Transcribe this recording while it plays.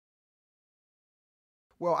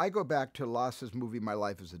Well, I go back to Lasse's movie My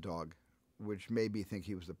Life as a Dog, which made me think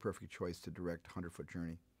he was the perfect choice to direct 100-Foot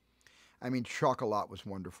Journey. I mean, Chocolat was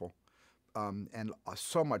wonderful, and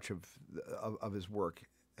so much of his work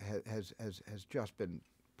has just been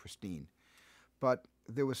pristine. But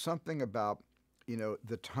there was something about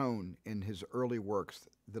the tone in his early works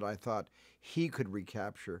that I thought he could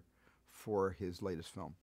recapture for his latest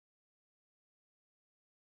film.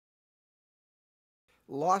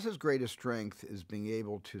 Loss's greatest strength is being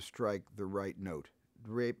able to strike the right note,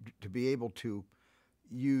 to be able to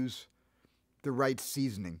use the right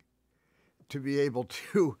seasoning, to be able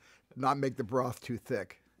to not make the broth too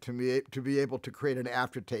thick, to be able to create an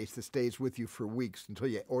aftertaste that stays with you for weeks until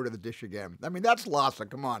you order the dish again. I mean, that's Lasse.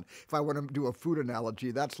 Come on. If I want to do a food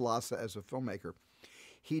analogy, that's Lasse as a filmmaker.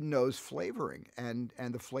 He knows flavoring, and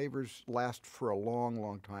the flavors last for a long,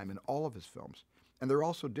 long time in all of his films. And they're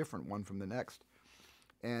also different one from the next.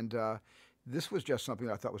 And this was just something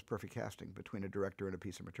that I thought was perfect casting between a director and a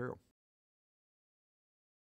piece of material.